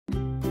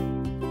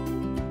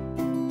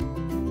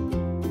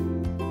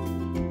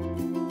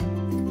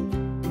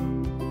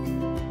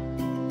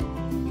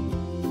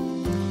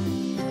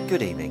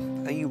Good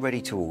evening. Are you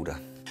ready to order?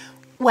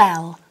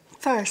 Well,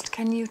 first,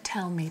 can you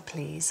tell me,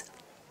 please,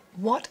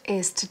 what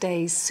is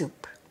today's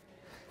soup?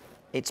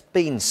 It's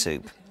bean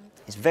soup.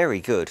 It's very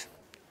good.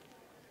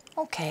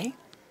 Okay,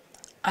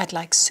 I'd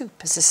like soup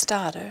as a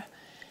starter.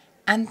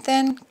 And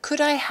then could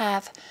I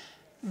have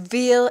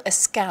veal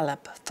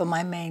escallop for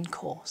my main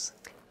course?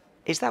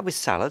 Is that with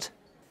salad?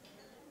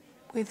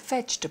 With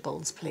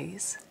vegetables,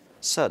 please.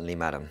 Certainly,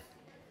 madam.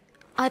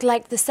 I'd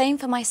like the same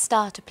for my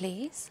starter,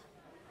 please.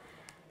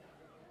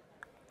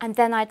 And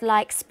then I'd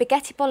like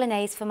spaghetti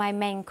bolognese for my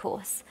main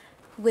course,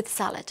 with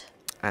salad.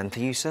 And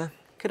for you, sir?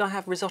 Could I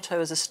have risotto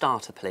as a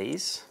starter,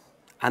 please?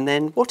 And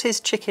then, what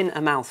is chicken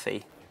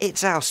amalfi?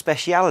 It's our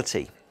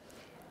speciality.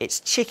 It's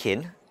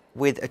chicken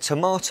with a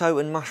tomato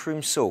and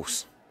mushroom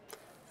sauce.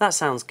 That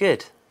sounds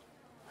good.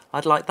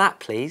 I'd like that,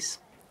 please.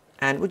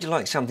 And would you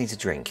like something to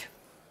drink?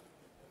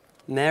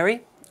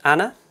 Mary,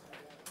 Anna,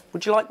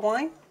 would you like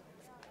wine?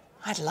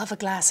 I'd love a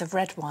glass of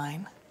red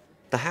wine.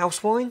 The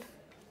house wine?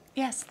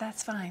 Yes,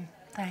 that's fine.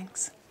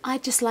 Thanks.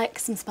 I'd just like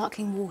some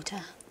sparkling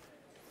water.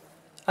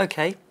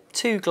 OK,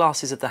 2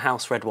 glasses of the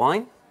house red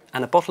wine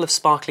and a bottle of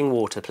sparkling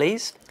water,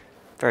 please.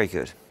 Very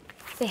good.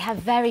 They have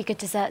very good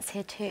desserts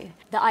here too.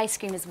 The ice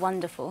cream is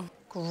wonderful.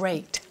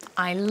 Great.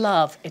 I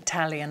love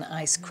Italian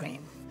ice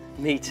cream.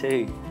 Me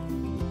too.